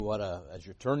As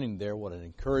you're turning there, what an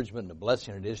encouragement and a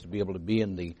blessing it is to be able to be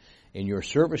in your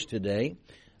service today.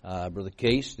 Brother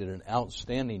Case did an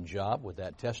outstanding job with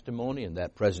that testimony and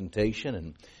that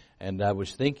presentation, and I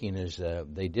was thinking as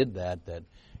they did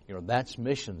that's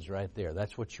missions right there.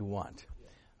 That's what you want.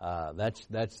 That's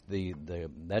going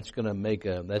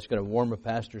to warm a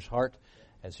pastor's heart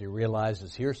as he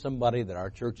realizes here's somebody that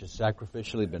our church has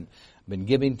sacrificially been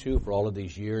giving to for all of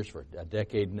these years, for a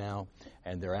decade now,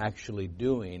 and they're actually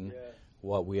doing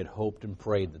what we had hoped and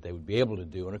prayed that they would be able to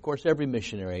do. And of course, every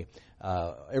missionary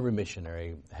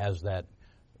has that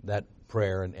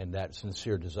prayer and that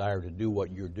sincere desire to do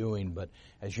what you're doing. But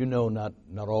as you know, not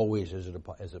always is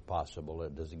it possible.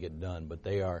 It doesn't get done. But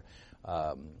they are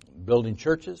building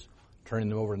churches, turning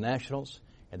them over to nationals,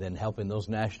 and then helping those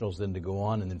nationals then to go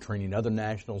on and then training other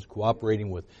nationals, cooperating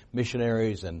with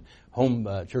missionaries and home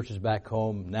churches back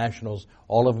home, nationals,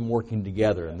 all of them working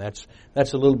together. And that's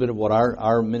a little bit of what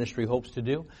our ministry hopes to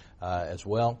do as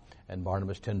well. And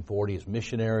Barnabas 1040 is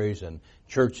missionaries and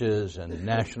churches and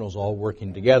nationals all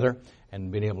working together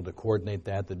and being able to coordinate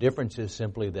that. The difference is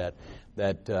simply that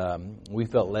we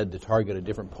felt led to target a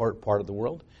different part of the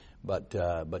world, but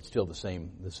still the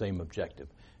same objective.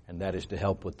 And that is to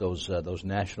help with those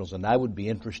nationals. And I would be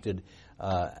interested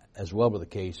as well with the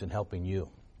Case in helping you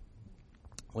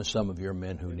with some of your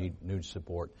men who need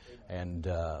support, and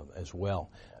as well.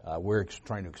 We're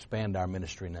trying to expand our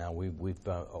ministry now. We've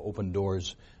opened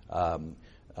doors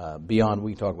beyond.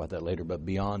 We can talk about that later, but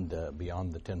beyond the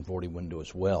 1040 window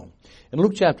as well. In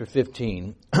Luke chapter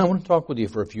 15, I want to talk with you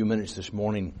for a few minutes this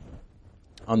morning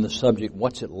on the subject: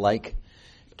 what's it like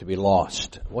to be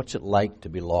lost? What's it like to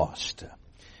be lost?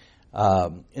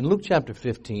 In Luke chapter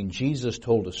 15, Jesus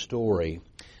told a story.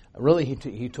 Really,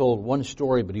 he told one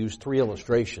story, but he used three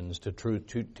illustrations to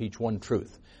teach one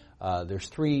truth. There's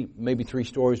maybe three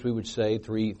stories, we would say,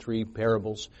 three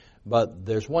parables, but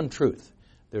there's one truth.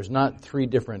 There's not three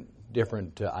different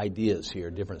ideas here,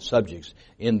 different subjects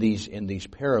in these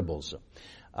parables.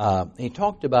 He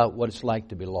talked about what it's like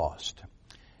to be lost.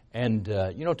 And,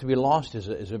 to be lost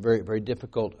is a very, very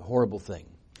difficult, horrible thing.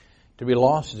 To be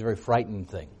lost is a very frightening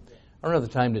thing. I don't have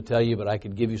the time to tell you, but I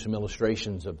could give you some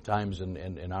illustrations of times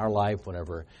in our life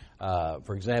whenever,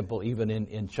 for example, even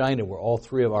in China, where all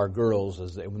three of our girls,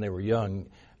 when they were young,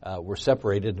 were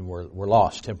separated and were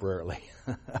lost temporarily.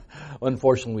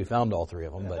 Unfortunately, we found all three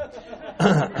of them,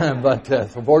 but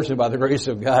fortunately, by the grace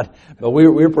of God, but we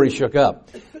were pretty shook up.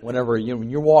 Whenever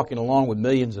when you're walking along with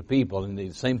millions of people, and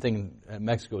the same thing in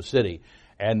Mexico City.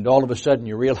 And all of a sudden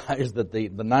you realize that the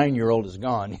 9-year-old is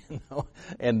gone,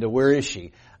 and where is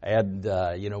she? And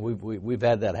we've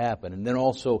had that happen. And then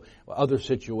also other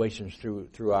situations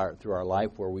through our life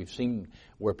where we've seen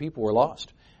where people were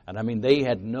lost. And I mean, we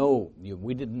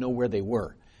didn't know where they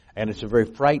were. And it's a very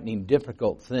frightening,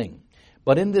 difficult thing.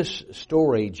 But in this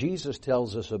story, Jesus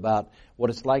tells us about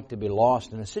what it's like to be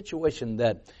lost in a situation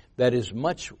that is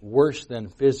much worse than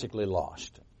physically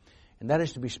lost. And that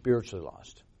is to be spiritually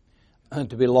lost.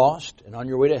 To be lost and on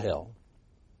your way to hell,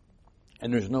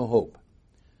 and there's no hope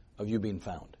of you being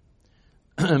found.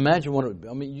 Imagine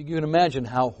you can imagine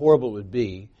how horrible it would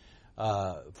be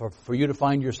for you to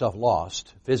find yourself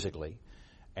lost physically,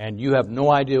 and you have no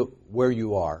idea where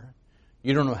you are.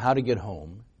 You don't know how to get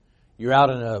home. You're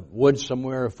out in a woods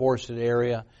somewhere, a forested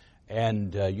area,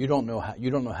 and you don't know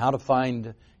how to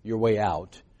find your way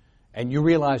out, and you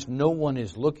realize no one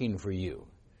is looking for you.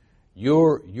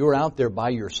 You're out there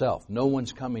by yourself. No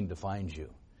one's coming to find you.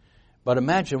 But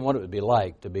imagine what it would be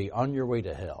like to be on your way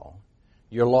to hell.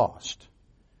 You're lost.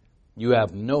 You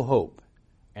have no hope,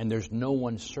 and there's no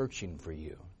one searching for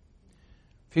you.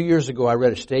 A few years ago, I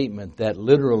read a statement that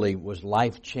literally was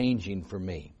life-changing for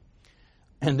me.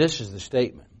 And this is the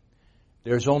statement: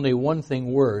 there's only one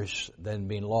thing worse than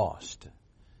being lost,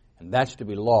 and that's to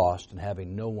be lost and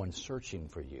having no one searching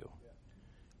for you.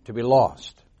 To be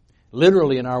lost.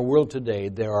 Literally, in our world today,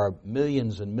 there are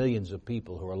millions and millions of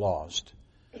people who are lost,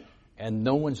 and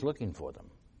no one's looking for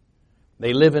them.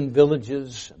 They live in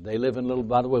villages. They live in little.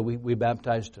 By the way, we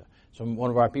baptized one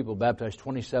of our people baptized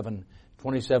 27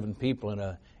 people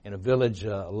in a village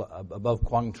above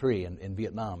Quang Tri in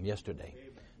Vietnam yesterday.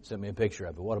 Sent me a picture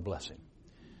of it. What a blessing!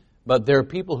 But there are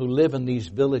people who live in these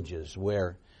villages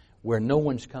where no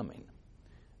one's coming.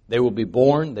 They will be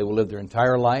born. They will live their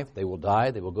entire life. They will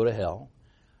die. They will go to hell.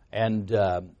 And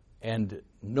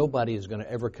nobody is going to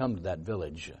ever come to that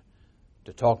village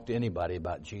to talk to anybody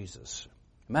about Jesus.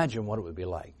 Imagine what it would be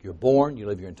like. You're born, you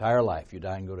live your entire life, you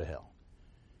die and go to hell.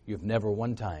 You've never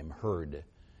one time heard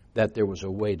that there was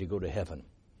a way to go to heaven.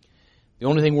 The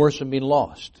only thing worse than being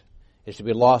lost is to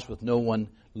be lost with no one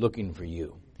looking for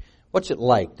you. What's it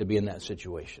like to be in that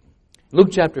situation? Luke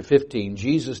chapter 15,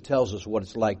 Jesus tells us what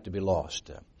it's like to be lost.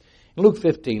 In Luke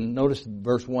 15, notice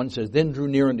verse 1 says, Then drew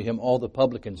near unto him all the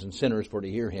publicans and sinners for to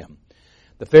hear him.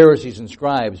 The Pharisees and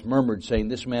scribes murmured, saying,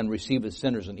 This man receiveth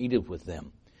sinners and eateth with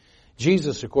them.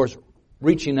 Jesus, of course,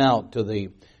 reaching out to the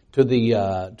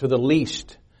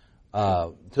least,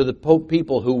 to the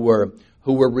people who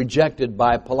were rejected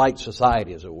by polite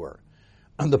society, as it were,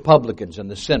 the publicans and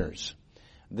the sinners,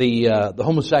 the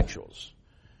homosexuals,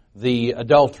 the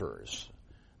adulterers,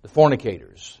 the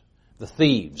fornicators, the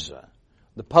thieves.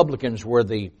 The publicans were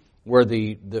the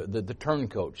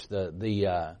turncoats,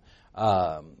 the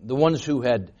ones who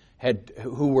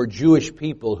who were Jewish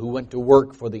people who went to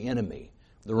work for the enemy,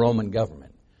 the Roman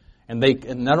government. And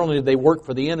not only did they work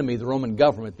for the enemy, the Roman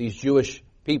government, these Jewish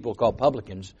people called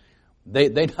publicans, they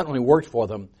not only worked for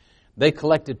them, they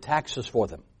collected taxes for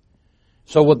them.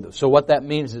 So what that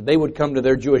means is they would come to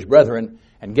their Jewish brethren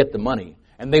and get the money,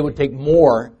 and they would take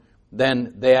more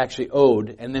than they actually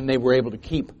owed, and then they were able to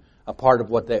keep a part of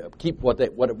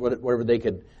whatever they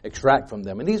could extract from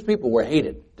them. And these people were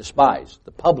hated, despised,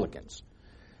 the publicans.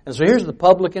 And so here's the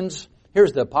publicans,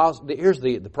 here's the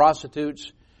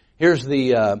prostitutes, here's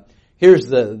the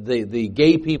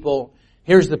gay people,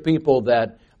 here's the people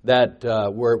that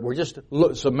were just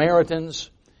Samaritans,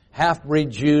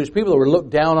 half-breed Jews, people that were looked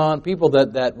down on, people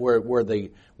that were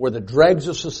the dregs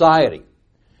of society.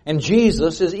 And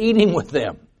Jesus is eating with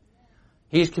them.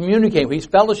 He's communicating, he's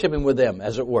fellowshipping with them,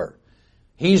 as it were.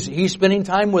 He's spending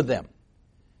time with them.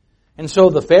 And so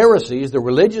the Pharisees, the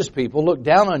religious people, looked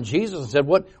down on Jesus and said,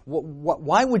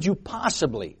 why would you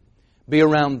possibly be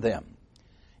around them?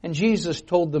 And Jesus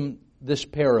told them this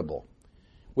parable,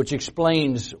 which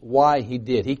explains why he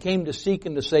did. He came to seek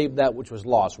and to save that which was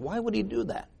lost. Why would he do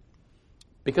that?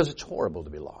 Because it's horrible to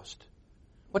be lost.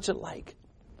 What's it like?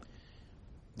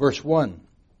 Verse 1.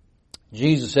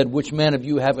 Jesus said, Which man of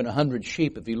you having 100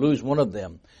 sheep, if he lose one of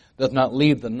them, doth not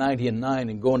leave the 99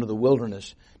 and go into the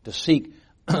wilderness to seek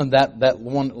that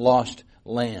one lost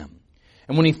lamb?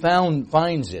 And when he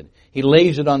finds it, he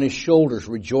lays it on his shoulders,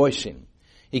 rejoicing.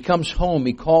 He comes home,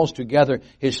 he calls together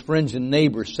his friends and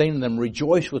neighbors, saying to them,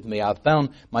 Rejoice with me, I have found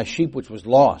my sheep which was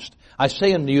lost. I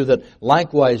say unto you that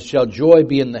likewise shall joy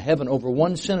be in the heaven over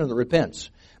one sinner that repents,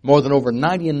 more than over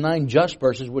 99 just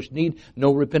persons which need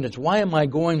no repentance. Why am I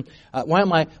going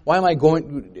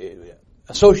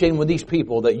associating with these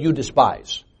people that you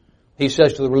despise? He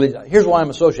says to the religious, here's why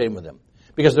I'm associating with them.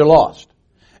 Because they're lost.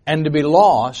 And to be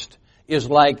lost is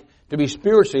like, to be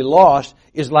spiritually lost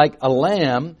is like a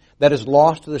lamb that is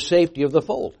lost to the safety of the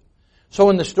fold.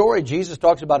 So in the story, Jesus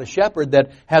talks about a shepherd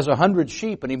that has 100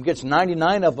 sheep and he gets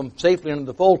 99 of them safely into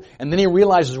the fold, and then he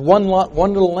realizes one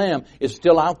little lamb is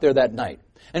still out there that night.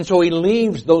 And so he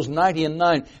leaves those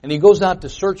 99 and he goes out to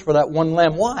search for that one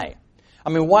lamb. Why? I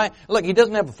mean, why? Look, he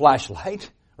doesn't have a flashlight,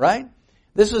 right?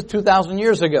 This is 2,000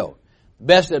 years ago.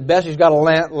 At best, he's got a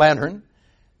lantern,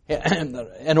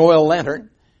 an oil lantern.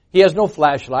 He has no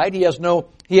flashlight. He has no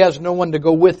one to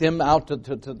go with him out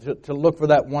to look for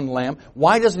that one lamb.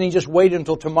 Why doesn't he just wait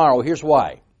until tomorrow? Here's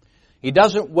why. He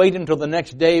doesn't wait until the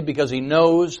next day because he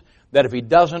knows that if he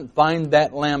doesn't find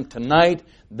that lamb tonight,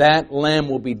 that lamb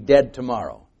will be dead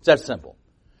tomorrow. It's that simple.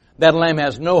 That lamb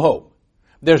has no hope.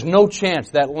 There's no chance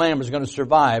that lamb is going to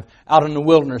survive out in the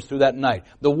wilderness through that night.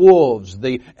 The wolves,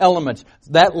 the elements,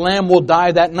 that lamb will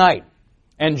die that night.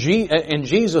 And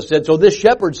Jesus said, so this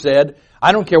shepherd said,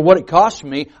 I don't care what it costs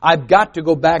me, I've got to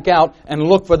go back out and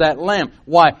look for that lamb.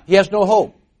 Why? He has no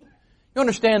hope. You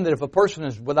understand that if a person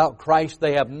is without Christ,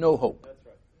 they have no hope.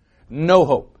 No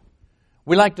hope.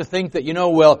 We like to think that,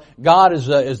 God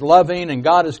is loving and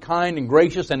God is kind and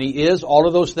gracious, and He is all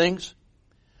of those things.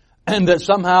 And that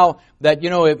somehow that,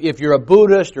 if you're a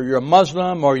Buddhist or you're a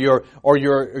Muslim or you're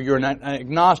an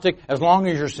agnostic, as long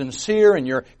as you're sincere and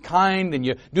you're kind and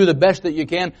you do the best that you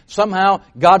can, somehow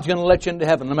God's going to let you into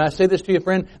heaven. Let me say this to you,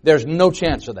 friend. There's no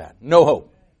chance of that. No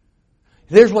hope.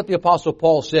 Here's what the Apostle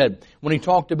Paul said when he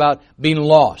talked about being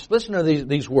lost. Listen to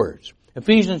these words.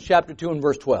 Ephesians chapter 2 and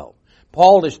verse 12.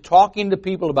 Paul is talking to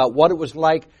people about what it was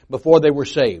like before they were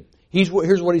saved. Here's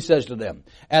what he says to them.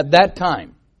 At the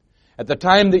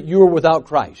time that you were without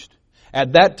Christ,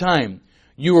 at that time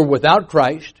you were without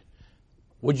Christ,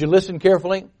 would you listen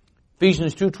carefully?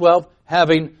 Ephesians 2:12,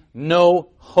 having no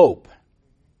hope.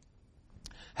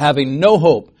 Having no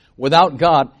hope without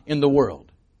God in the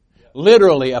world.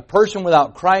 Literally, a person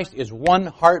without Christ is one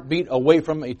heartbeat away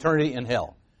from eternity in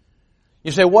hell.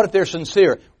 You say, what if they're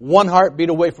sincere? One heartbeat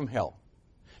away from hell.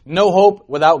 No hope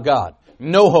without God.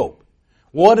 No hope.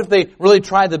 What if they really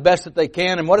try the best that they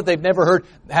can? And what if they've never heard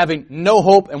having no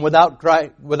hope and without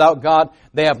God,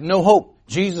 they have no hope?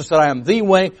 Jesus said, I am the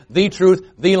way, the truth,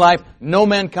 the life. No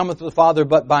man cometh to the Father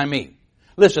but by me.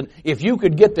 Listen, if you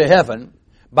could get to heaven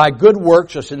by good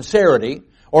works or sincerity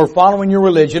or following your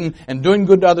religion and doing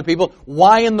good to other people,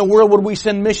 why in the world would we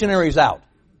send missionaries out?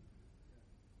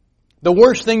 The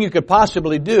worst thing you could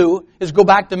possibly do is go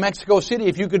back to Mexico City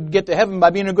if you could get to heaven by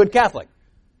being a good Catholic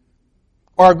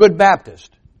or a good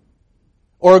Baptist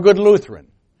or a good Lutheran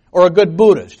or a good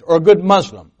Buddhist or a good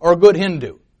Muslim or a good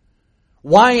Hindu.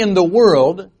 Why in the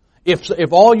world,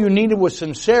 if all you needed was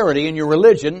sincerity in your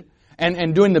religion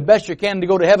and doing the best you can to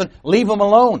go to heaven, leave them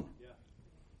alone.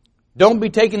 Don't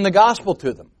be taking the gospel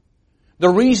to them. The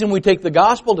reason we take the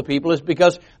gospel to people is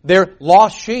because they're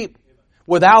lost sheep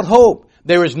without hope.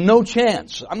 There is no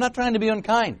chance. I'm not trying to be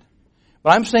unkind.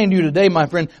 But I'm saying to you today, my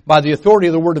friend, by the authority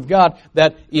of the Word of God,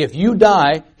 that if you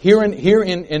die here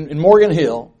in Morgan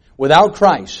Hill without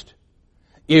Christ,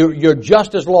 you're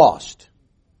just as lost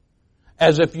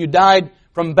as if you died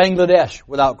from Bangladesh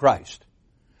without Christ.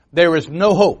 There is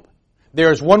no hope.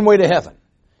 There is one way to heaven.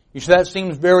 You say that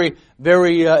seems very,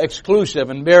 very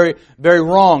exclusive and very, very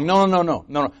wrong.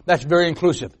 No. That's very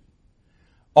inclusive.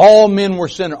 All men were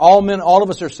sinners. All of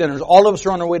us are sinners. All of us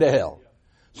are on our way to hell.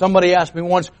 Somebody asked me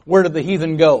once, where did the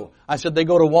heathen go? I said, they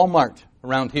go to Walmart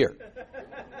around here.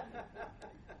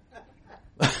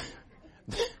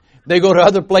 They go to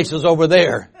other places over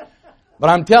there. But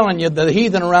I'm telling you, the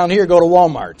heathen around here go to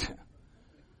Walmart.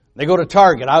 They go to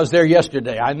Target. I was there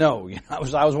yesterday. I know. I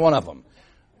was one of them.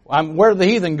 Where did the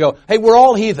heathen go? Hey, we're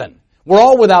all heathen. We're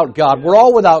all without God. We're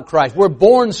all without Christ. We're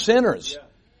born sinners.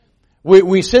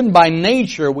 We sin by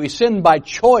nature. We sin by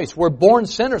choice. We're born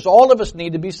sinners. All of us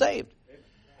need to be saved.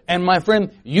 And my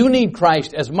friend, you need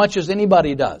Christ as much as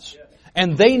anybody does.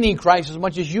 And they need Christ as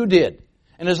much as you did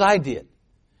and as I did.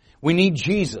 We need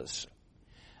Jesus.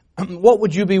 What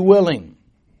would you be willing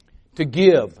to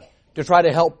give to try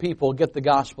to help people get the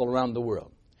gospel around the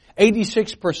world?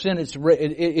 86%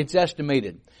 it's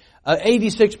estimated.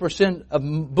 86%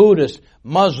 of Buddhists,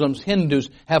 Muslims, Hindus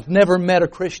have never met a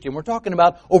Christian. We're talking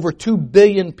about over 2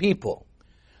 billion people.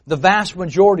 The vast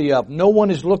majority of no one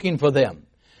is looking for them.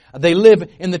 They live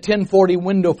in the 1040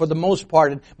 window for the most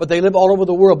part, but they live all over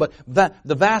the world. But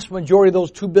the vast majority of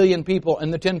those 2 billion people in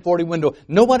the 1040 window,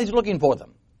 nobody's looking for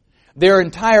them. There are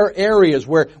entire areas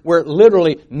where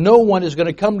literally no one is going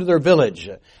to come to their village.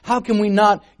 How can we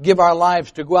not give our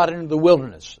lives to go out into the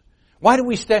wilderness? Why do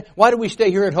we stay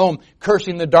here at home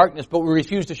cursing the darkness, but we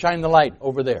refuse to shine the light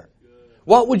over there?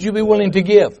 What would you be willing to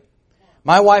give?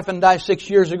 My wife and I 6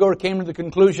 years ago came to the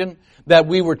conclusion that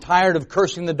we were tired of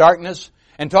cursing the darkness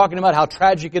and talking about how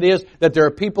tragic it is that there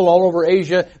are people all over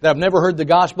Asia that have never heard the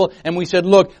gospel. And we said,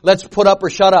 look, let's put up or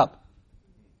shut up.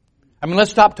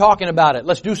 Let's stop talking about it.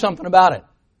 Let's do something about it.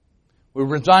 We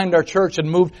resigned our church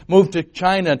and moved to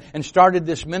China and started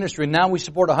this ministry. Now we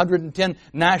support 110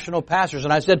 national pastors.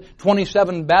 And I said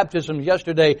 27 baptisms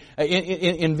yesterday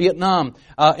in Vietnam,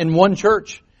 in one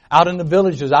church, out in the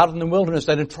villages, out in the wilderness,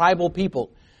 and in tribal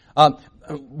people.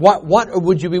 What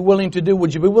would you be willing to do?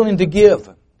 Would you be willing to give?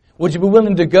 Would you be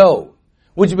willing to go?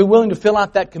 Would you be willing to fill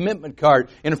out that commitment card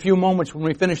in a few moments when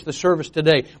we finish the service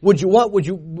today? What would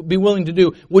you be willing to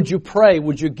do? Would you pray?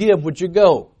 Would you give? Would you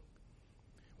go?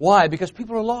 Why? Because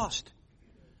people are lost.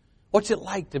 What's it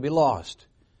like to be lost?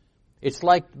 It's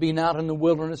like being out in the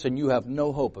wilderness and you have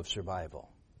no hope of survival.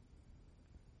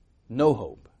 No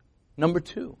hope. Number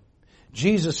 2.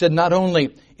 Jesus said not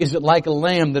only is it like a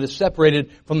lamb that is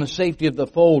separated from the safety of the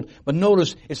fold, but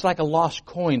notice it's like a lost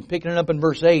coin. Picking it up in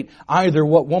verse 8, either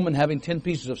what woman having 10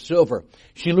 pieces of silver,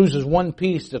 she loses 1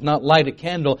 piece, does not light a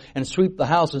candle and sweep the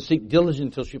house and seek diligently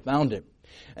until she found it.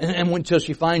 And until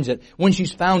she finds it. When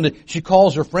she's found it, she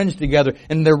calls her friends together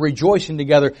and they're rejoicing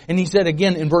together. And he said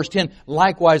again in verse 10,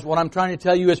 likewise, what I'm trying to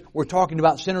tell you is we're talking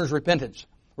about sinners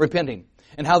repenting.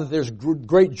 And how that there's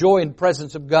great joy in the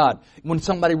presence of God when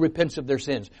somebody repents of their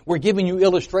sins. We're giving you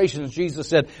illustrations, Jesus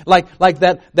said, like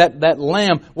that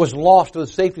lamb was lost to the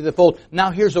safety of the fold.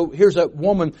 Now here's a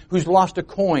woman who's lost a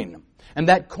coin. And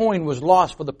that coin was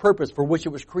lost for the purpose for which it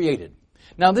was created.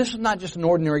 Now this is not just an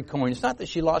ordinary coin. It's not that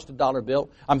she lost a dollar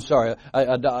bill. I'm sorry,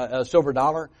 a silver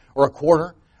dollar or a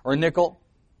quarter or a nickel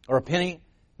or a penny.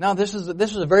 Now this is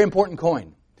a very important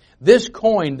coin. This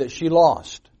coin that she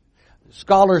lost,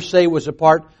 scholars say, was a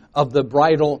part of the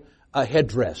bridal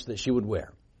headdress that she would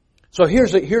wear. So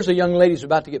here's a young lady who's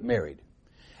about to get married.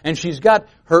 And she's got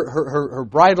her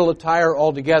bridal attire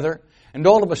all together. And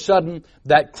all of a sudden,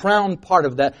 that crown part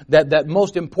of that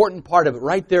most important part of it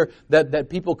right there that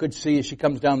people could see as she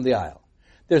comes down the aisle.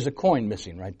 There's a coin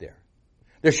missing right there.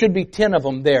 There should be 10 of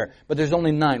them there, but there's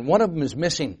only 9. One of them is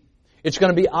missing. It's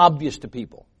going to be obvious to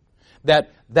people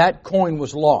that coin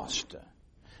was lost.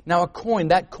 Now a coin,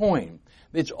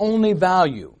 its only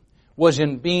value was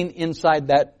in being inside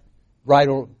that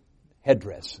bridal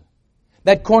headdress.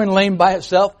 That coin laying by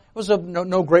itself was of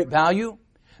no great value.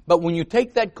 But when you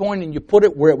take that coin and you put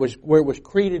it where it was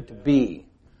created to be,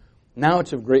 now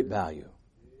it's of great value.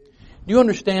 Do you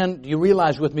understand, do you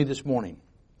realize with me this morning,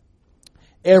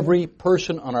 every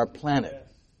person on our planet,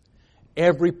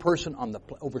 every person on the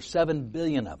over 7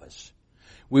 billion of us,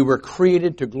 we were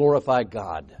created to glorify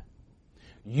God.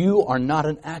 You are not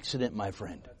an accident, my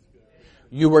friend.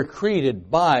 You were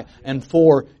created by and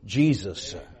for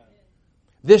Jesus.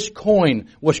 This coin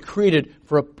was created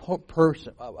for a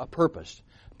purpose,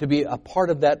 to be a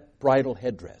part of that bridal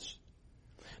headdress.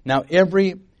 Now,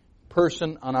 every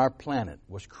person on our planet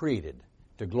was created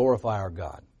to glorify our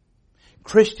God.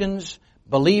 Christians,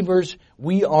 believers,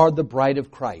 we are the bride of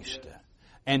Christ.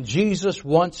 And Jesus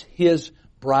wants His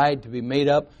bride to be made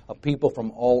up of people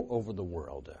from all over the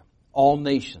world, all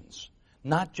nations.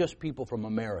 Not just people from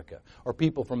America, or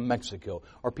people from Mexico,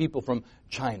 or people from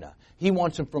China. He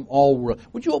wants them from all world.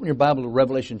 Would you open your Bible to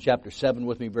Revelation chapter 7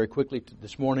 with me very quickly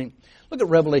this morning? Look at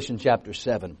Revelation chapter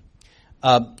 7.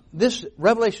 This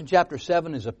Revelation chapter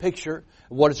 7 is a picture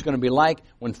of what it's going to be like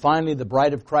when finally the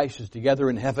bride of Christ is together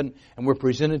in heaven and we're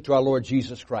presented to our Lord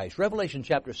Jesus Christ. Revelation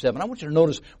chapter 7. I want you to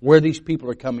notice where these people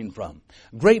are coming from.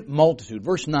 Great multitude.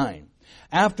 Verse 9.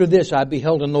 After this I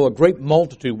beheld and lo, a great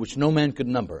multitude which no man could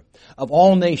number, of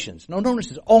all nations. Now notice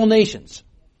this, all nations.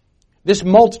 This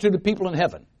multitude of people in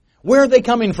heaven. Where are they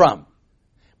coming from?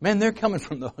 Man, they're coming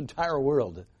from the entire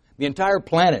world, the entire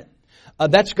planet.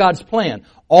 That's God's plan.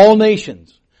 All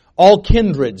nations, all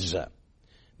kindreds.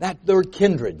 That word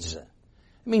kindreds, it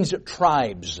means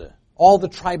tribes, all the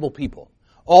tribal people,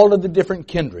 all of the different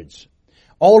kindreds,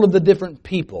 all of the different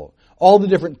people, all the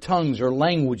different tongues or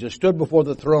languages stood before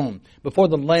the throne, before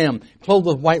the Lamb, clothed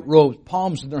with white robes,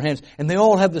 palms in their hands, and they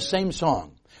all have the same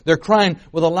song. They're crying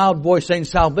with a loud voice, saying,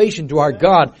 "Salvation to our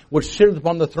God, which sitteth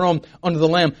upon the throne under the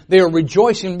Lamb." They are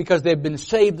rejoicing because they've been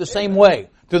saved the same way,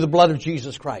 through the blood of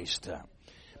Jesus Christ.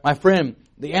 My friend,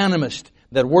 the animist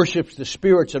that worships the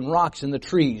spirits and rocks and the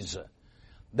trees,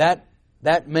 that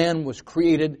man was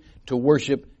created to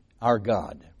worship our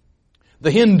God. The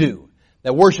Hindu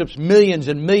that worships millions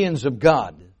and millions of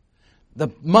God. The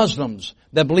Muslims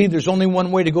that believe there's only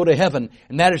one way to go to heaven,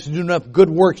 and that is to do enough good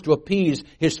works to appease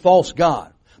his false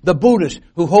God. The Buddhist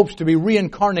who hopes to be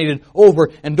reincarnated over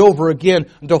and over again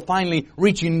until finally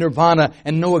reaching nirvana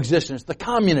and no existence. The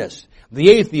communist, the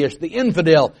atheist, the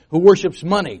infidel who worships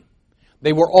money.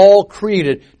 They were all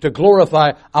created to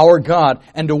glorify our God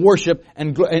and to worship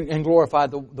and glorify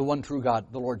the one true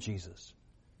God, the Lord Jesus.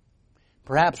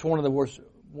 Perhaps one of the worst...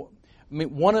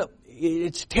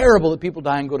 it's terrible that people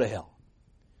die and go to hell,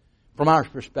 from our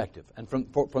perspective and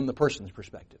from the person's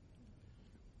perspective.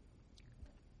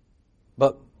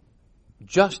 But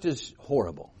just as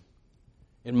horrible,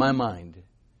 in my mind,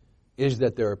 is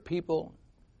that there are people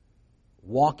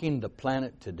walking the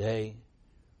planet today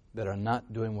that are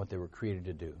not doing what they were created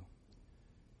to do.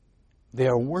 They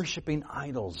are worshiping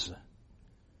idols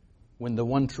when the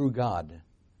one true God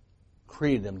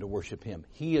created them to worship Him.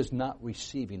 He is not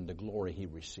receiving the glory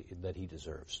that He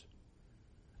deserves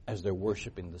as they're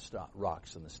worshiping the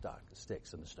rocks and the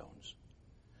sticks and the stones,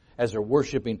 as they're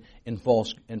worshiping in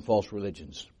false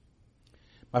religions.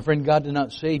 My friend, God did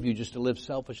not save you just to live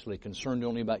selfishly, concerned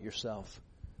only about yourself,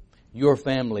 your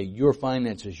family, your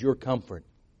finances, your comfort.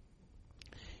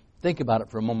 Think about it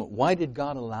for a moment. Why did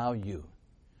God allow you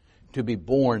to be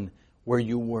born where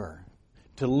you were,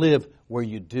 to live where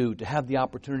you do, to have the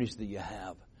opportunities that you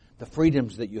have, the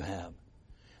freedoms that you have,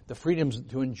 the freedoms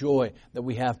to enjoy that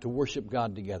we have to worship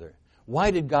God together?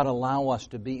 Why did God allow us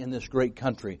to be in this great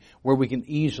country where we can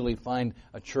easily find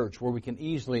a church, where we can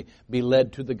easily be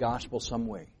led to the gospel some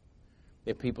way,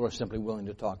 if people are simply willing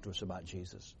to talk to us about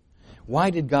Jesus? Why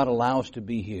did God allow us to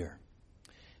be here?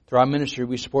 Through our ministry,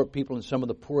 we support people in some of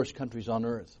the poorest countries on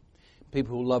earth,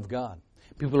 people who love God,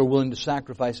 people who are willing to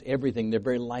sacrifice everything, their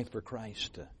very life for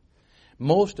Christ.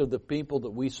 Most of the people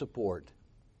that we support,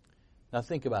 now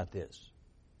think about this.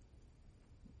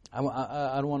 I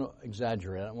don't want to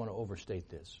exaggerate. I don't want to overstate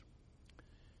this.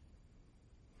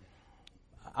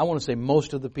 I want to say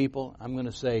most of the people. I'm going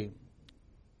to say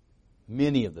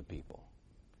many of the people.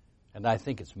 And I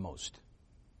think it's most.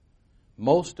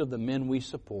 Most of the men we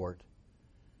support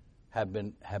have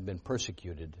been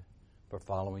persecuted for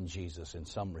following Jesus in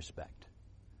some respect.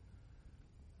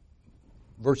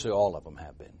 Virtually all of them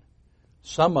have been.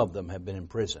 Some of them have been in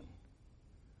prison.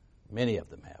 Many of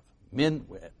them have. Men,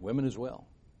 women as well.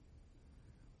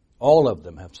 All of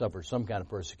them have suffered some kind of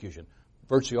persecution.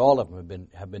 Virtually all of them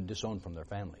have been disowned from their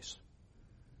families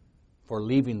for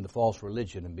leaving the false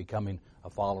religion and becoming a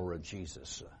follower of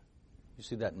Jesus. You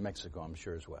see that in Mexico, I'm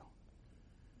sure, as well.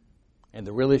 And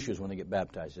the real issue is when they get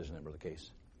baptized, isn't it, Brother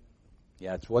Case?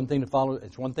 Yeah, it's one thing to follow.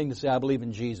 It's one thing to say, I believe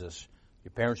in Jesus.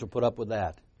 Your parents will put up with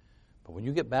that. But when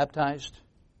you get baptized,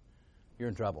 you're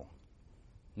in trouble.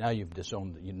 Now you've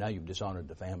dishonored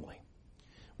the family.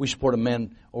 We support a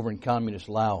man over in communist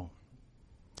Laos.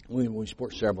 We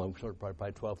support several. We support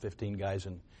probably 12, 15 guys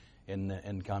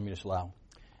in communist Laos.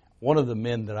 One of the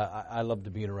men that I love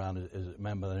to be around is a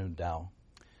man by the name of Dow.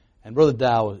 And Brother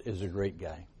Dow is a great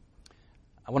guy.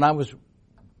 When I was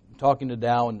talking to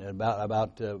Dow and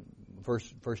about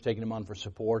first taking him on for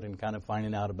support and kind of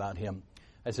finding out about him,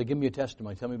 I said, give me a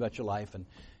testimony. Tell me about your life. And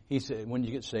he said, when did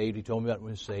you get saved? He told me about when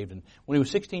he was saved. And when he was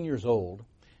 16 years old,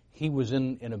 he was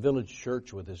in a village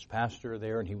church with his pastor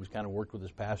there, and he was kind of worked with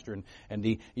his pastor.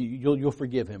 And you'll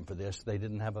forgive him for this. They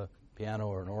didn't have a piano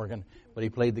or an organ, but he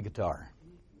played the guitar.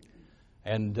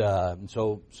 And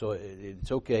so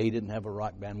it's okay. He didn't have a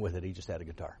rock band with it. He just had a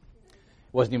guitar.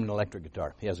 It wasn't even an electric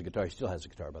guitar. He has a guitar. He still has a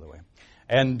guitar, by the way.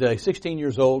 And 16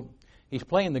 years old, he's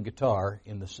playing the guitar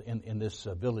in this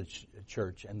village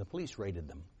church, and the police raided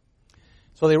them.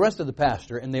 So they arrested the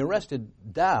pastor, and they arrested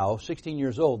Dow, 16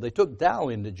 years old. They took Dow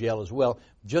into jail as well,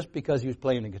 just because he was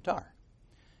playing the guitar.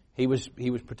 He was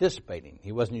participating.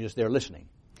 He wasn't just there listening.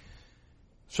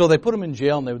 So they put him in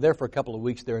jail, and they were there for a couple of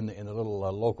weeks there in the little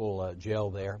local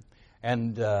jail there.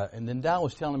 And then Dow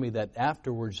was telling me that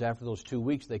afterwards, after those 2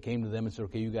 weeks, they came to them and said,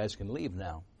 okay, you guys can leave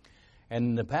now.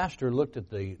 And the pastor looked at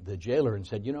the jailer and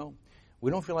said, we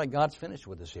don't feel like God's finished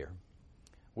with us here.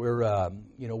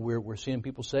 We're seeing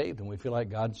people saved, and we feel like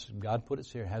God put us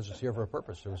here, has us here for a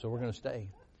purpose, so we're going to stay.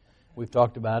 We've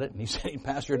talked about it, and he said,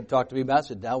 Pastor had talked to me about it. I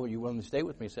said, Dow, are you willing to stay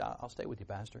with me? He said, I'll stay with you,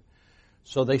 Pastor.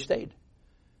 So they stayed.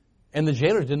 And the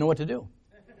jailers didn't know what to do.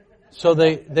 So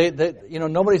they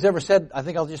nobody's ever said, I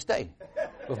think I'll just stay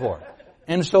before.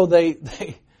 And so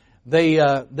the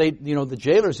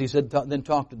jailers, he said, then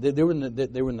talked. They were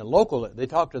in the local. They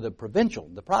talked to the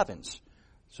province.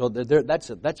 So that's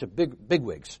a big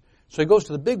wigs. So he goes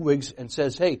to the big wigs and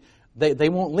says, hey, they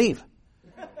won't leave.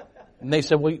 And they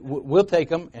said, we'll take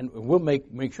them and we'll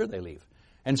make sure they leave.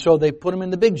 And so they put them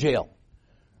in the big jail.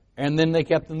 And then they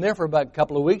kept them there for about a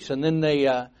couple of weeks, and then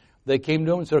they came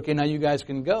to him and said, okay, now you guys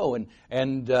can go. And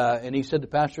he said, the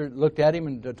pastor looked at him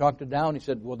and talked to Dow, and he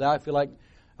said, well, Dow, I feel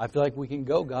like we can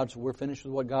go. We're finished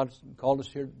with what God's called us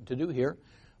here to do here.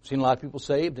 We've seen a lot of people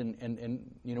saved, and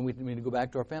we need to go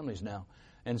back to our families now.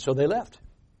 And so they left.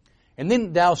 And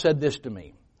then Dow said this to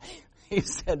me. He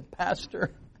said,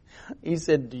 Pastor, he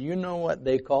said, do you know what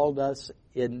they called us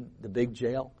in the big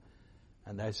jail?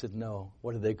 And I said, no.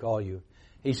 What did they call you?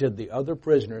 He said, the other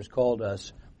prisoners called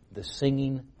us the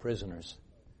singing prisoners.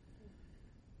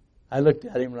 I looked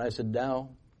at him and I said, Dow,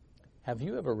 have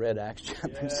you ever read Acts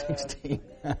chapter 16?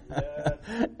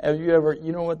 Have you ever,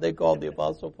 you know what they called the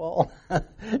Apostle Paul?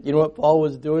 You know what Paul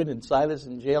was doing and Silas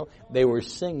in jail? They were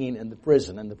singing in the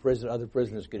prison, and other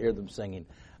prisoners could hear them singing.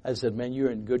 I said, man, you're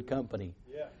in good company.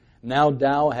 Yeah. Now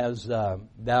Dow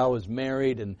is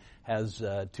married and has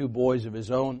 2 boys of his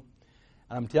own.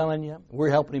 And I'm telling you, we're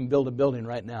helping him build a building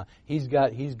right now. He is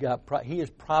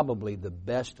probably the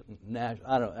best,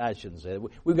 I shouldn't say it.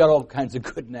 We've got all kinds of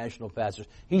good national pastors.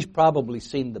 He's probably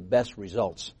seen the best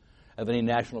results of any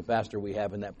national pastor we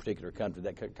have in that particular country,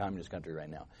 that communist country right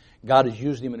now. God has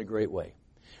used him in a great way.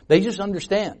 They just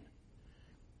understand.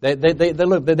 They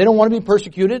look. They don't want to be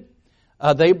persecuted,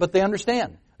 but they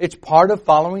understand. It's part of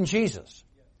following Jesus.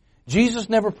 Jesus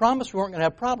never promised we weren't going to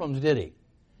have problems, did he?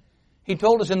 He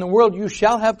told us, in the world you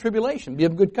shall have tribulation. Be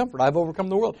of good comfort. I've overcome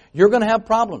the world. You're going to have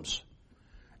problems.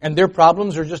 And their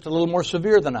problems are just a little more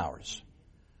severe than ours.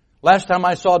 Last time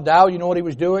I saw Dow, you know what he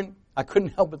was doing? I couldn't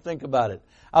help but think about it.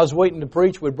 I was waiting to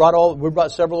preach. We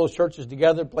brought several of those churches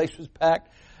together. The place was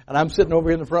packed. And I'm sitting over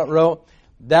here in the front row.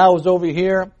 Dow was over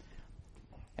here.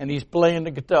 And he's playing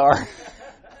the guitar.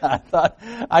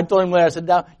 I told him later, I said,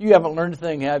 Dow, you haven't learned a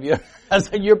thing, have you? I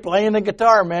said, you're playing the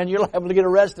guitar, man. You're liable to get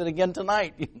arrested again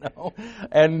tonight,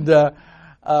 And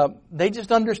they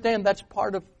just understand that's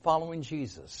part of following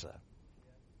Jesus.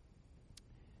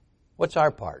 What's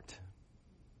our part?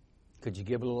 Could you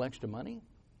give a little extra money?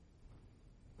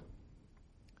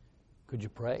 Could you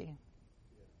pray?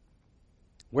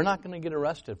 We're not going to get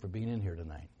arrested for being in here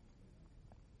tonight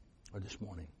or this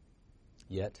morning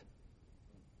yet.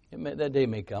 That day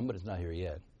may come, but it's not here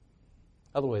yet.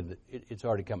 Otherwise, it's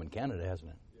already come in Canada,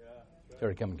 hasn't it? Yeah, right. It's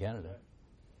already come in Canada.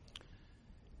 Right.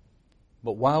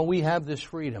 But while we have this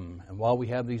freedom and while we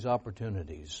have these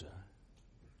opportunities,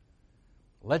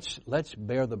 let's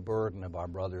bear the burden of our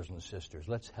brothers and sisters.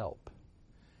 Let's help.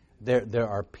 There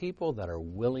are people that are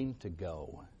willing to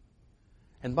go.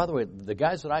 And by the way, the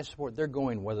guys that I support, they're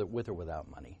going with or without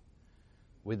money.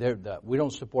 We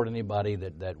don't support anybody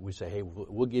that we say, hey,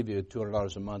 we'll give you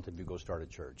 $200 a month if you go start a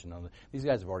church. These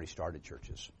guys have already started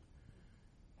churches.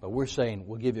 But we're saying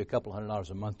we'll give you a couple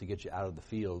 $100 a month to get you out of the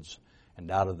fields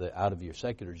and out of your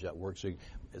secular work,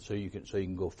 so you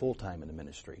can go full time in the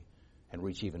ministry and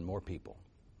reach even more people.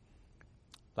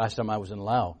 Last time I was in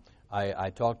Laos,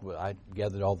 I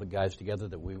gathered all the guys together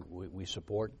that we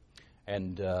support,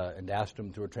 and asked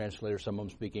them through a translator. Some of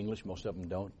them speak English, most of them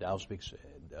don't. Dow speaks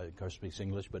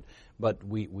English, but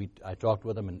I talked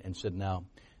with them and said, now,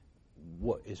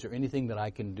 is there anything that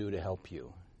I can do to help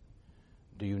you?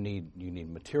 Do you need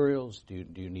materials? Do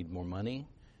you need more money,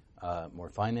 more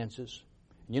finances?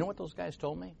 And you know what those guys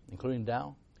told me, including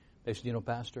Dow? They said,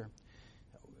 Pastor,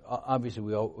 obviously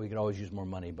we can always use more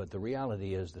money, but the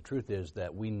reality is, the truth is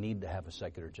that we need to have a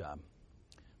secular job,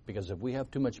 because if we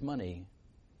have too much money,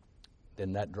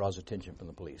 then that draws attention from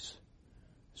the police.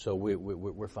 So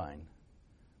we're fine.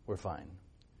 We're fine.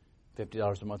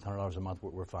 $50 a month, $100 a month,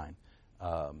 we're fine,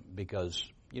 because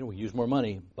we use more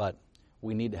money, but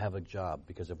we need to have a job,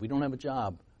 because if we don't have a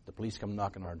job, the police come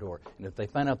knocking on our door, and if they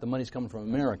find out the money's coming from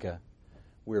America,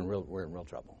 we're in real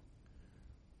trouble.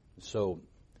 So,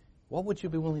 what would you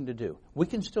be willing to do? We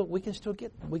can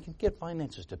get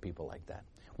finances to people like that.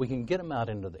 We can get them out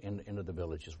into the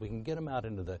villages. We can get them out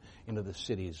into the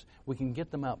cities. We can get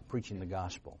them out preaching the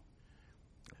gospel,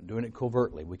 doing it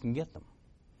covertly. We can get them.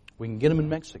 We can get them in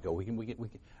Mexico. We can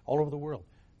all over the world.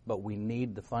 But we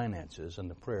need the finances and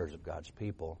the prayers of God's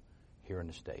people here in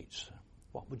the States.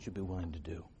 What would you be willing to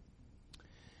do?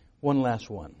 One last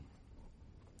one.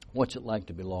 What's it like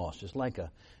to be lost? It's like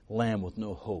a lamb with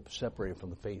no hope, separated from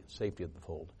the safety of the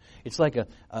fold. It's like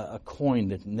a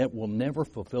coin that will never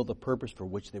fulfill the purpose for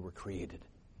which they were created.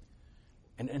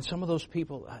 And some of those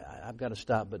people, I've got to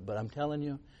stop, but I'm telling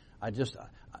you, I'm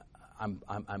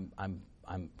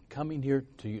coming here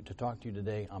to talk to you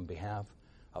today on behalf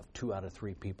of 2 out of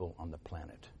 3 people on the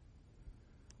planet.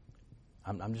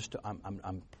 I'm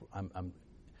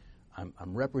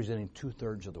representing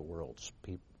 2/3 of the world's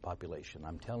population.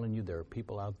 I'm telling you, there are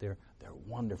people out there. They're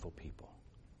wonderful people.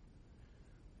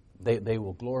 They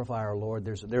will glorify our Lord.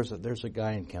 There's a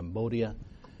guy in Cambodia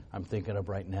I'm thinking of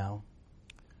right now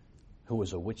who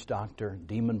was a witch doctor,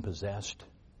 demon-possessed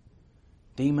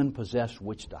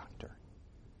witch doctor.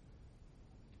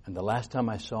 And the last time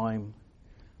I saw him,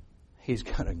 he's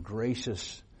got a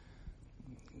gracious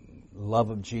love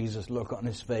of Jesus look on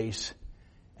his face,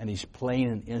 and he's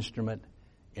playing an instrument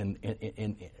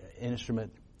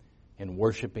in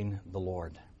worshiping the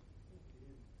Lord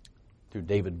through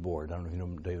David Board. I don't know if you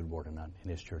know David Board or not, in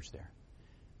his church there.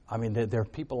 I mean, there are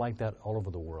people like that all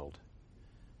over the world,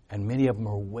 and many of them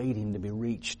are waiting to be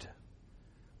reached.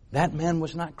 That man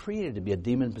was not created to be a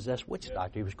demon-possessed witch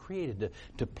doctor. He was created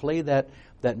to play that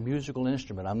musical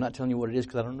instrument. I'm not telling you what it is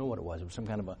because I don't know what it was. It was some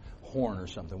kind of a horn or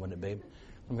something, wasn't it, babe?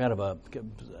 Some kind of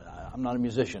I'm not a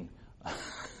musician.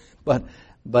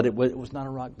 but it was not a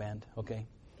rock band, okay?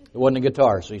 It wasn't a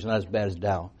guitar, so he's not as bad as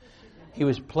Dow. He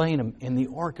was playing them in the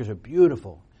orchestra,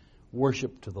 beautiful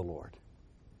worship to the Lord.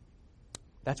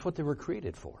 That's what they were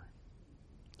created for.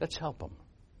 Let's help them.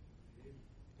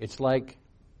 It's like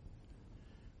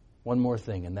one more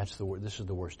thing, and this is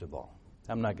the worst of all.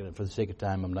 I'm not going to, for the sake of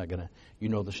time, I'm not going to. You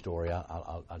know the story.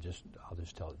 I'll just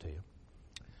tell it to you.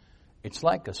 It's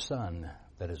like a son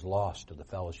that is lost to the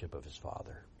fellowship of his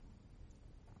father.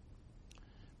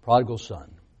 Prodigal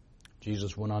son.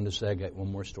 Jesus went on to say, I got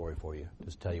one more story for you,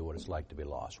 just tell you what it's like to be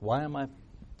lost. Why am I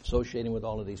associating with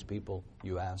all of these people,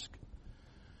 you ask?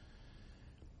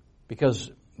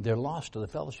 Because they're lost to the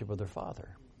fellowship of their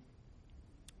father.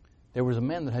 There was a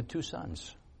man that had 2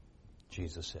 sons,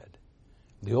 Jesus said.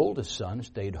 The oldest son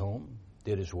stayed home,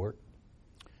 did his work.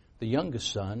 The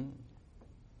youngest son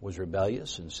was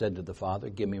rebellious and said to the father,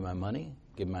 give me my money,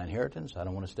 give me my inheritance, I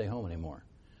don't want to stay home anymore.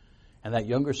 And that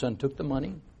younger son took the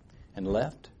money and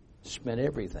left, spent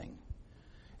everything.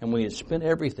 And when he had spent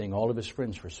everything, all of his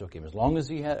friends forsook him. As long as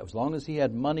he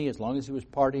had money, as long as he was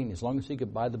partying, as long as he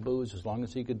could buy the booze, as long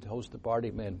as he could host the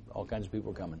party, man, all kinds of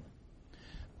people were coming.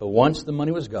 But once the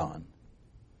money was gone,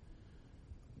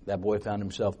 that boy found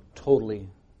himself totally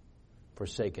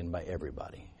forsaken by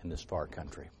everybody in this far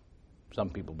country. Some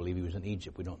people believe he was in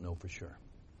Egypt. We don't know for sure.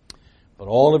 But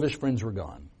all of his friends were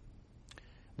gone.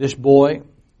 This boy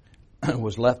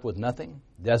was left with nothing,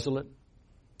 desolate.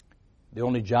 The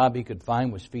only job he could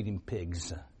find was feeding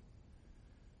pigs.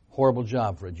 Horrible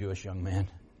job for a Jewish young man.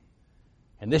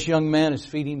 And this young man is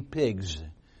feeding pigs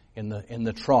in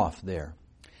the trough there.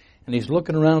 And he's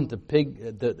looking around at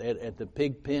the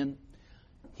pig pen.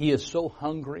 He is so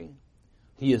hungry.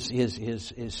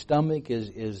 His stomach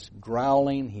is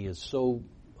growling. He is so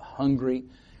hungry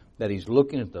that he's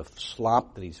looking at the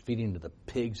slop that he's feeding to the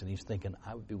pigs, and he's thinking,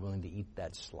 I would be willing to eat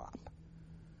that slop.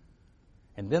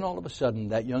 And then all of a sudden,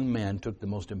 that young man took the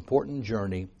most important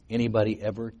journey anybody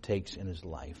ever takes in his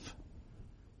life.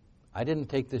 I didn't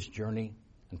take this journey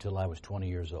until I was 20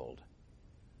 years old.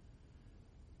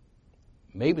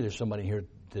 Maybe there's somebody here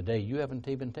today, you haven't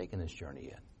even taken this journey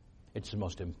yet. It's the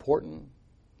most important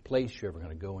place you're ever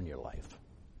going to go in your life.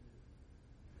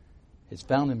 It's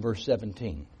found in verse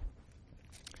 17.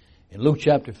 In Luke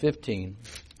chapter 15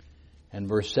 and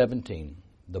verse 17,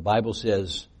 the Bible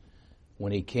says,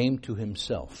 when he came to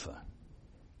himself.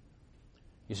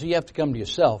 You see, you have to come to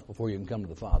yourself before you can come to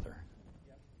the Father.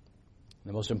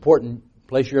 The most important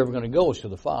place you're ever going to go is to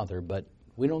the Father, but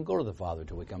we don't go to the Father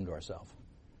till we come to ourselves.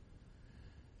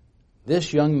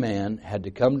 This young man had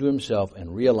to come to himself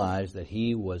and realize that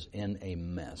he was in a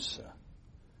mess.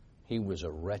 He was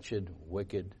a wretched,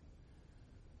 wicked,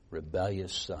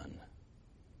 rebellious son.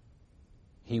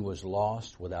 He was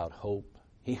lost without hope.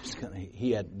 He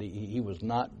was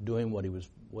not doing what he was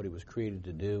created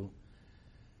to do.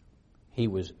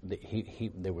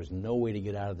 There was no way to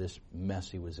get out of this mess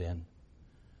he was in.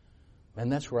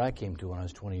 And that's where I came to when I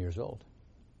was 20 years old.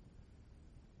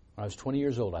 When I was 20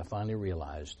 years old, I finally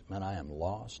realized, man, I am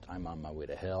lost. I'm on my way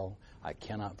to hell. I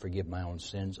cannot forgive my own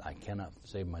sins. I cannot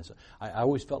save myself. I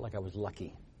always felt like I was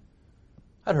lucky.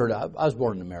 I was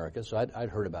born in America, so I'd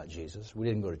heard about Jesus. We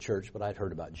didn't go to church, but I'd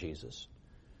heard about Jesus.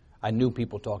 I knew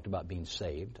people talked about being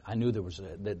saved. I knew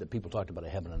that people talked about a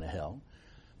heaven and a hell.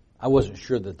 I wasn't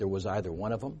sure that there was either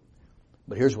one of them.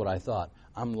 But here's what I thought.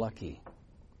 I'm lucky.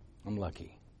 I'm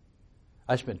lucky.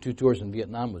 I spent 2 tours in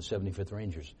Vietnam with 75th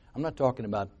Rangers. I'm not talking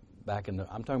about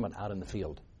I'm talking about out in the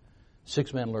field.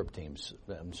 6-man LRP teams.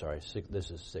 I'm sorry, this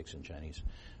is 6 in Chinese.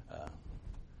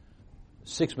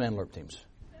 6-man LRP teams.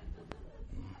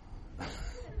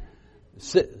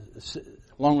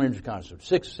 Long-range reconnaissance.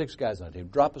 Six guys on the team.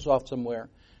 Drop us off somewhere,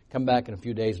 come back in a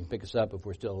few days and pick us up if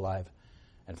we're still alive,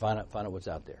 and find out what's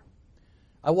out there.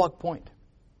 I walked point.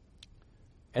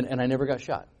 And I never got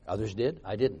shot. Others did.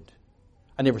 I didn't.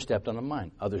 I never stepped on a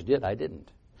mine. Others did. I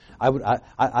didn't.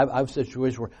 I've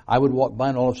situations where I would walk by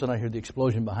and all of a sudden I hear the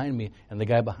explosion behind me and the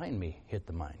guy behind me hit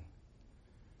the mine.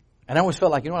 And I always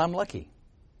felt like, I'm lucky.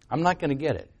 I'm not going to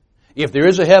get it. If there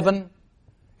is a heaven,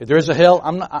 if there is a hell,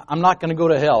 I'm not going to go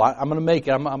to hell. I'm going to make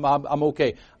it. I'm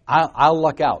okay. I'll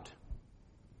luck out.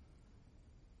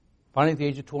 Finally, at the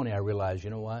age of 20, I realized, you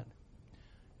know what?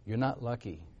 You're not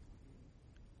lucky.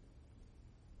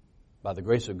 By the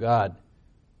grace of God,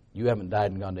 you haven't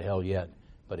died and gone to hell yet.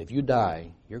 But if you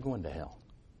die, you're going to hell.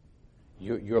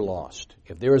 You're lost.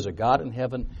 If there is a God in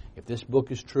heaven, if this book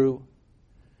is true,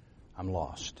 I'm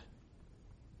lost.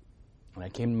 And I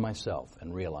came to myself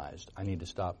and realized I need to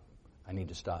stop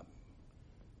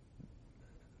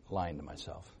lying to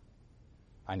myself.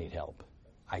 I need help.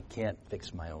 I can't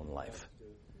fix my own life.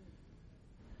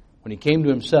 When he came to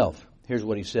himself, here's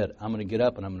what he said. I'm going to get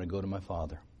up and I'm going to go to my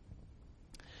Father.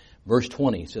 Verse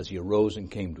 20 says he arose and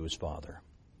came to his father.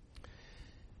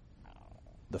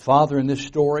 The father in this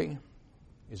story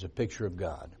is a picture of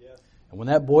God. Yes. And when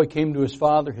that boy came to his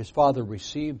father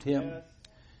received him.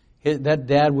 Yes. That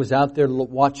dad was out there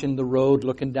watching the road,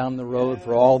 looking down the road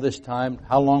for all this time.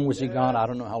 How long was he gone? I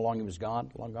don't know how long he was gone.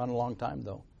 Gone a long time,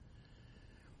 though.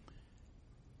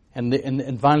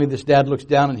 And finally this dad looks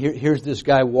down and here's this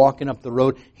guy walking up the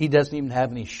road. He doesn't even have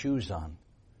any shoes on.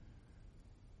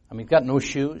 I mean, he's got no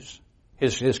shoes.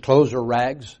 His clothes are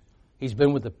rags. He's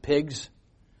been with the pigs.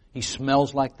 He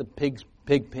smells like the pig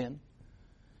pen.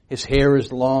 His hair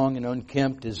is long and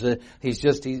unkempt. He's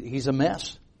a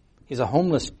mess. He's a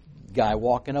homeless guy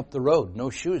walking up the road, no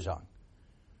shoes on.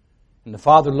 And the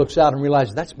father looks out and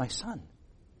realizes, that's my son.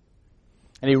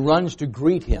 And he runs to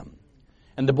greet him.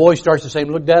 And the boy starts to say,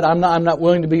 look, Dad, I'm not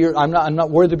worthy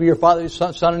to be your father's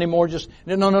son anymore.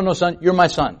 No, son, you're my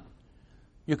son.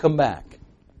 You come back.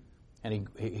 And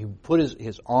he put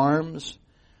his arms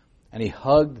and he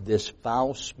hugged this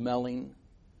foul-smelling,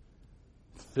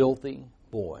 filthy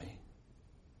boy.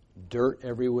 Dirt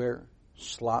everywhere,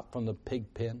 slop from the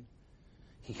pig pen.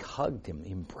 He hugged him,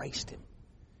 he embraced him,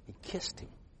 he kissed him.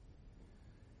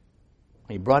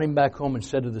 He brought him back home and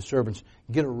said to the servants,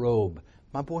 get a robe.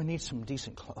 My boy needs some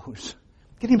decent clothes.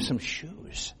 Get him some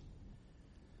shoes.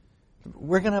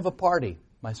 We're going to have a party.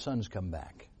 My son's come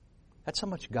back. That's how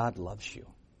much God loves you.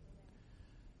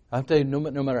 I'll tell you, no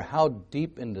matter how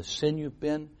deep into sin you've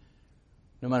been,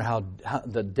 no matter how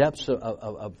the depths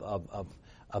of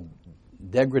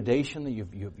degradation that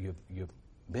you've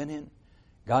been in,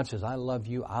 God says, I love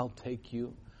you. I'll take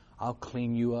you. I'll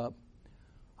clean you up.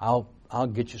 I'll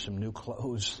get you some new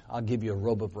clothes. I'll give you a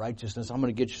robe of righteousness. I'm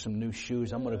going to get you some new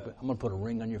shoes. I'm going to put a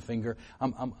ring on your finger.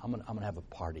 I'm going to have a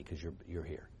party because you're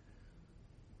here.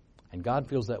 And God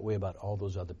feels that way about all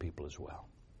those other people as well.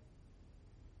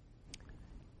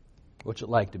 What's it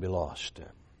like to be lost?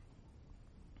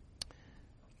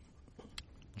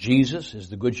 Jesus is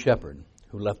the good shepherd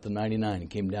who left the 99 and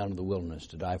came down to the wilderness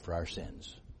to die for our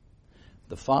sins.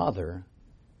 The Father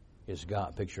is God,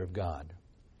 a picture of God.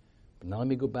 But now let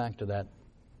me go back to that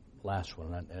last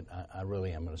one. I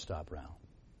really am going to stop now.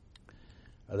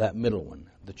 That middle one,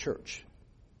 the church.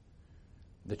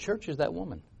 The church is that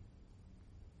woman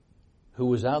who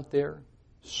was out there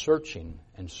searching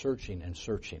and searching and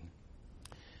searching.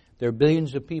 There are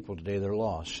billions of people today that are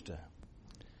lost.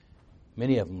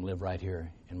 Many of them live right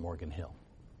here in Morgan Hill.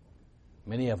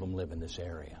 Many of them live in this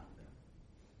area.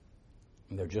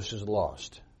 And they're just as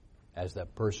lost as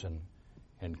that person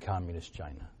in communist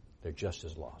China. They're just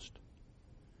as lost.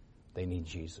 They need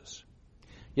Jesus.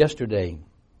 Yesterday,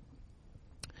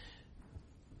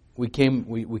 we came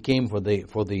for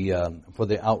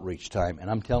the outreach time, and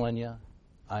I'm telling you,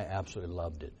 I absolutely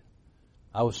loved it.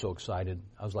 I was so excited.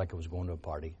 I was like I was going to a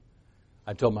party.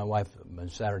 I told my wife on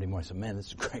Saturday morning, I said, man, this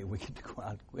is great. We get to go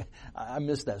out. I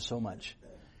miss that so much.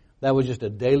 That was just a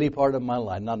daily part of my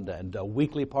life, not a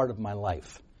weekly part of my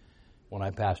life when I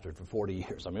pastored for 40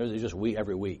 years. I mean, it was just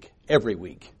every week. Every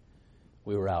week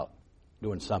we were out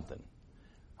doing something.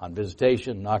 On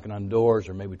visitation, knocking on doors,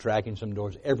 or maybe tracking some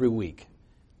doors. Every week,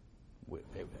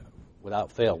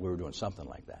 without fail, we were doing something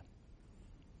like that.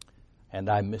 And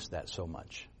I missed that so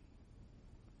much.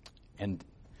 And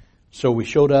so we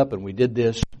showed up and we did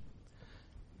this.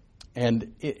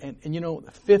 And you know,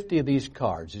 50 of these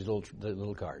cards, these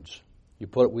little cards,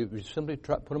 we simply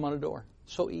put them on a door.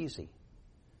 So easy.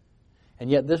 And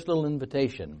yet this little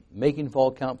invitation, making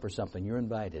fall count for something, you're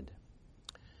invited.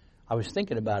 I was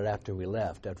thinking about it after we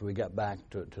left, after we got back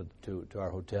to our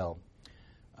hotel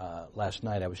last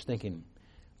night. I was thinking,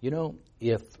 you know,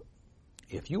 if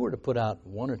you were to put out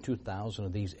 1,000 or 2,000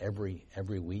 of these every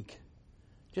week,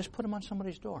 just put them on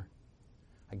somebody's door.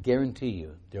 I guarantee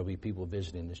you there'll be people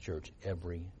visiting this church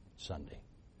every Sunday.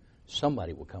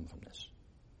 Somebody will come from this.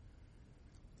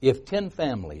 If 10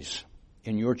 families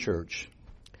in your church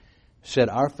said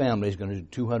our family is going to do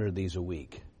 200 of these a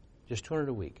week, just 200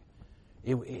 a week,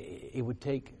 it would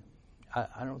take,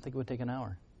 I don't think it would take an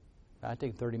hour. I'd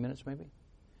take 30 minutes maybe.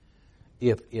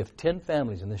 If 10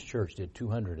 families in this church did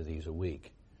 200 of these a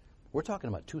week, we're talking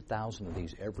about 2,000 of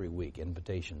these every week,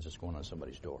 invitations that's going on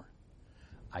somebody's door.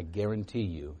 I guarantee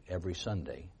you, every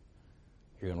Sunday,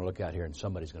 you're going to look out here and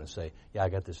somebody's going to say, yeah, I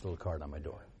got this little card on my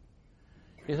door.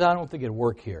 He says, I don't think it'd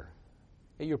work here.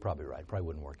 Yeah, you're probably right. It probably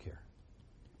wouldn't work here.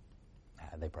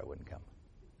 They probably wouldn't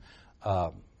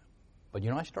come. But, you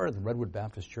know, I started the Redwood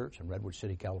Baptist Church in Redwood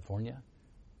City, California.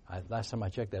 Last time I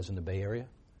checked, that's in the Bay Area.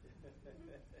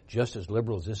 Just as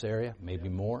liberal as this area, maybe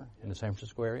more in the San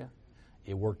Francisco area.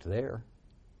 It worked there.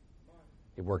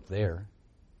 It worked there.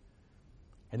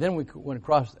 And then we went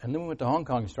across, and then we went to Hong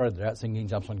Kong and started that singing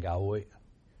Jamson Galway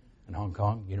in Hong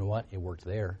Kong. You know what? It worked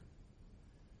there.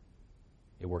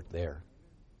 It worked there.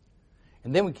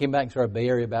 And then we came back and started Bay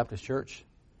Area Baptist Church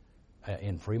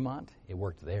in Fremont. It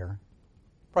worked there.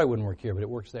 Probably wouldn't work here, but it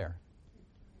works there.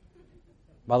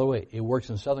 By the way, it works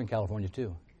in Southern California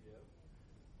too.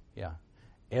 Yeah.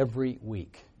 Every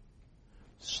week,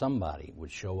 somebody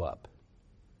would show up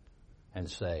and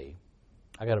say,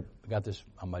 I got this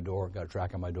on my door, got a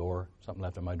track on my door, something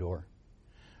left on my door.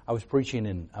 I was preaching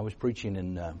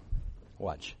in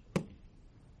watch.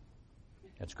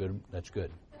 That's good. That's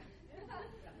good.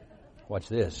 Watch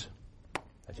this.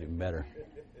 That's even better.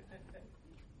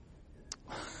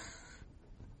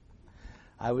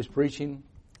 I was preaching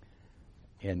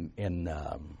in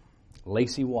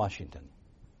Lacey, Washington.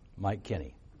 Mike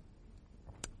Kinney.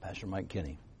 Pastor Mike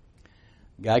Kinney.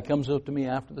 Guy comes up to me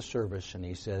after the service and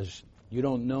he says, you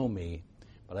don't know me,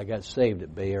 but I got saved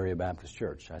at Bay Area Baptist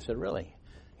Church. I said, really?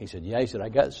 He said, yeah. He said, I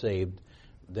got saved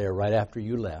there right after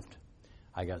you left.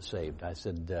 I got saved. I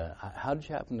said, how did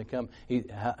you happen to come?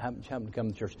 How did you happen to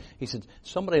come to church? He said,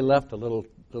 somebody left a little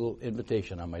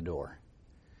invitation on my door.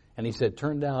 And he said,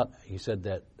 turned out, he said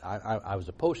that I was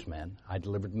a postman. I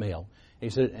delivered mail. He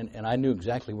said, and I knew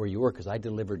exactly where you were because I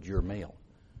delivered your mail.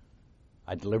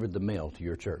 I delivered the mail to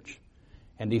your church.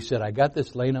 And he said, I got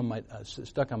this laying on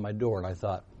stuck on my door, and I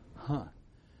thought,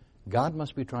 God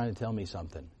must be trying to tell me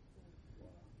something.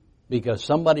 Because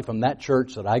somebody from that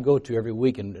church that I go to every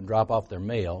week and drop off their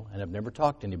mail, and I've never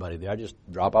talked to anybody there, I just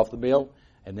drop off the mail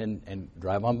and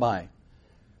drive on by.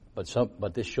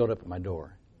 But this showed up at my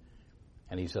door.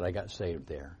 And he said, I got saved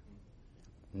there.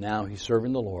 Now he's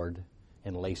serving the Lord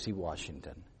in Lacey,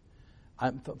 Washington.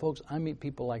 Folks, I meet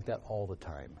people like that all the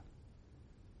time.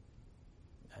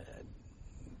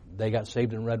 They got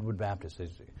saved in Redwood Baptist.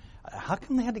 How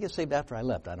come they had to get saved after I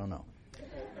left? I don't know.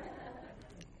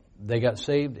 They got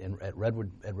saved at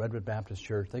Redwood Baptist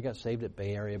Church. They got saved at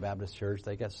Bay Area Baptist Church.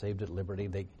 They got saved at Liberty.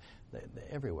 They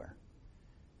everywhere.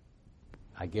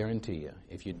 I guarantee you,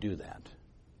 if you do that.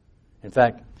 In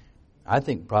fact, I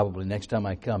think probably next time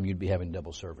I come, you'd be having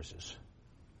double services.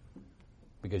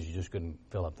 Because you just couldn't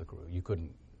fill up the crew. You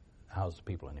couldn't house the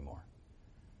people anymore.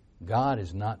 God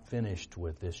is not finished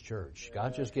with this church.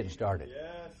 God's just getting started.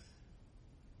 Yes.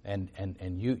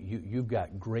 And you've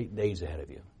got great days ahead of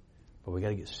you. But we got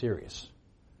to get serious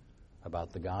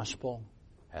about the gospel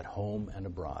at home and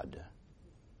abroad.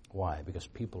 Why? Because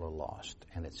people are lost,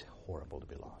 and it's horrible to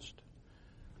be lost.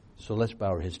 So let's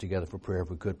bow our heads together for prayer, if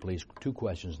we could, please. 2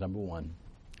 questions. Number 1,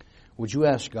 would you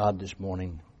ask God this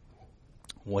morning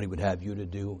what He would have you to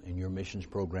do in your missions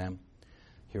program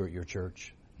here at your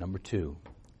church? Number 2,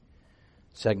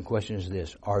 second question is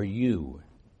this: Are you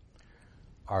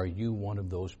one of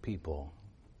those people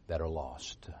that are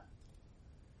lost?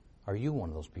 Are you one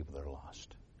of those people that are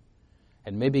lost?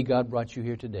 And maybe God brought you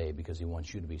here today because He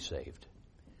wants you to be saved.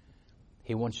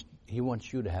 He wants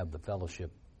you to have the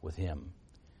fellowship with Him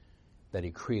that He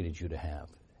created you to have.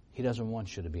 He doesn't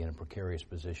want you to be in a precarious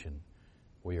position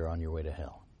where you're on your way to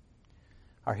hell.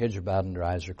 Our heads are bowed and our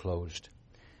eyes are closed.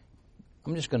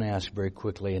 I'm just going to ask very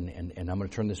quickly, and I'm going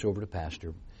to turn this over to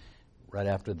Pastor right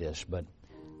after this, but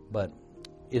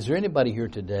is there anybody here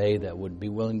today that would be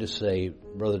willing to say,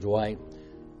 Brother Dwight,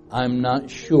 I'm not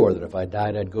sure that if I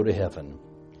died I'd go to heaven?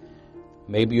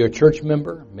 Maybe you're a church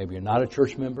member, maybe you're not a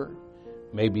church member,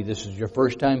 maybe this is your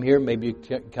first time here, maybe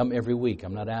you come every week.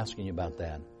 I'm not asking you about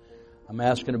that. I'm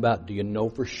asking about, do you know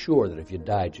for sure that if you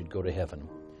died you'd go to heaven?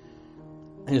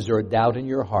 Is there a doubt in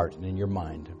your heart and in your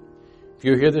mind? If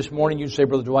you're here this morning, you'd say,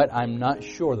 Brother Dwight, I'm not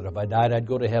sure that if I died I'd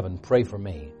go to heaven. Pray for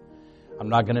me. I'm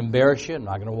not going to embarrass you. I'm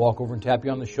not going to walk over and tap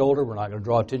you on the shoulder. We're not going to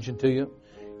draw attention to you.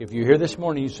 If you're here this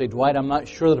morning, you say, Dwight, I'm not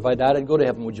sure that if I died I'd go to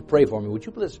heaven. Would you pray for me? Would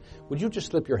you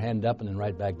just slip your hand up and then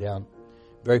right back down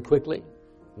very quickly?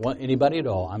 Anybody at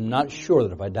all? I'm not sure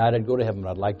that if I died I'd go to heaven, but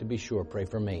I'd like to be sure. Pray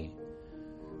for me.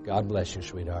 God bless you,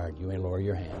 sweetheart. You may lower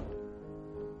your hand.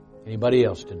 Anybody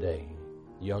else today?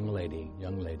 Young lady.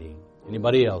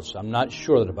 Anybody else? I'm not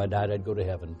sure that if I died I'd go to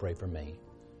heaven. Pray for me.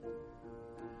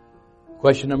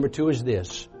 Question number 2 is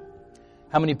this: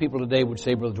 how many people today would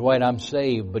say, Brother Dwight, I'm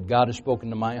saved, but God has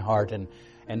spoken to my heart, and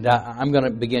I'm going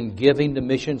to begin giving to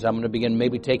missions. I'm going to begin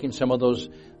maybe taking some of those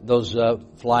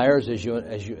flyers as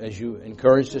you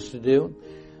encouraged us to do.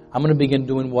 I'm going to begin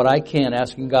doing what I can,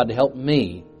 asking God to help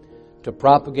me to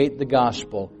propagate the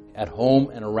gospel at home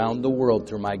and around the world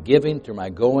through my giving, through my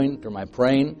going, through my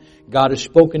praying. God has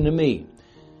spoken to me.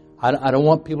 I don't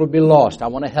want people to be lost. I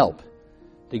want to help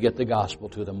to get the gospel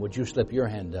to them. Would you slip your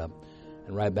hand up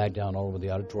and right back down all over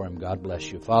the auditorium? God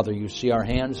bless you. Father, you see our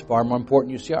hands. Far more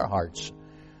important, you see our hearts.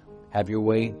 Have your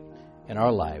way in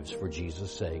our lives for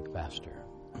Jesus' sake, Pastor.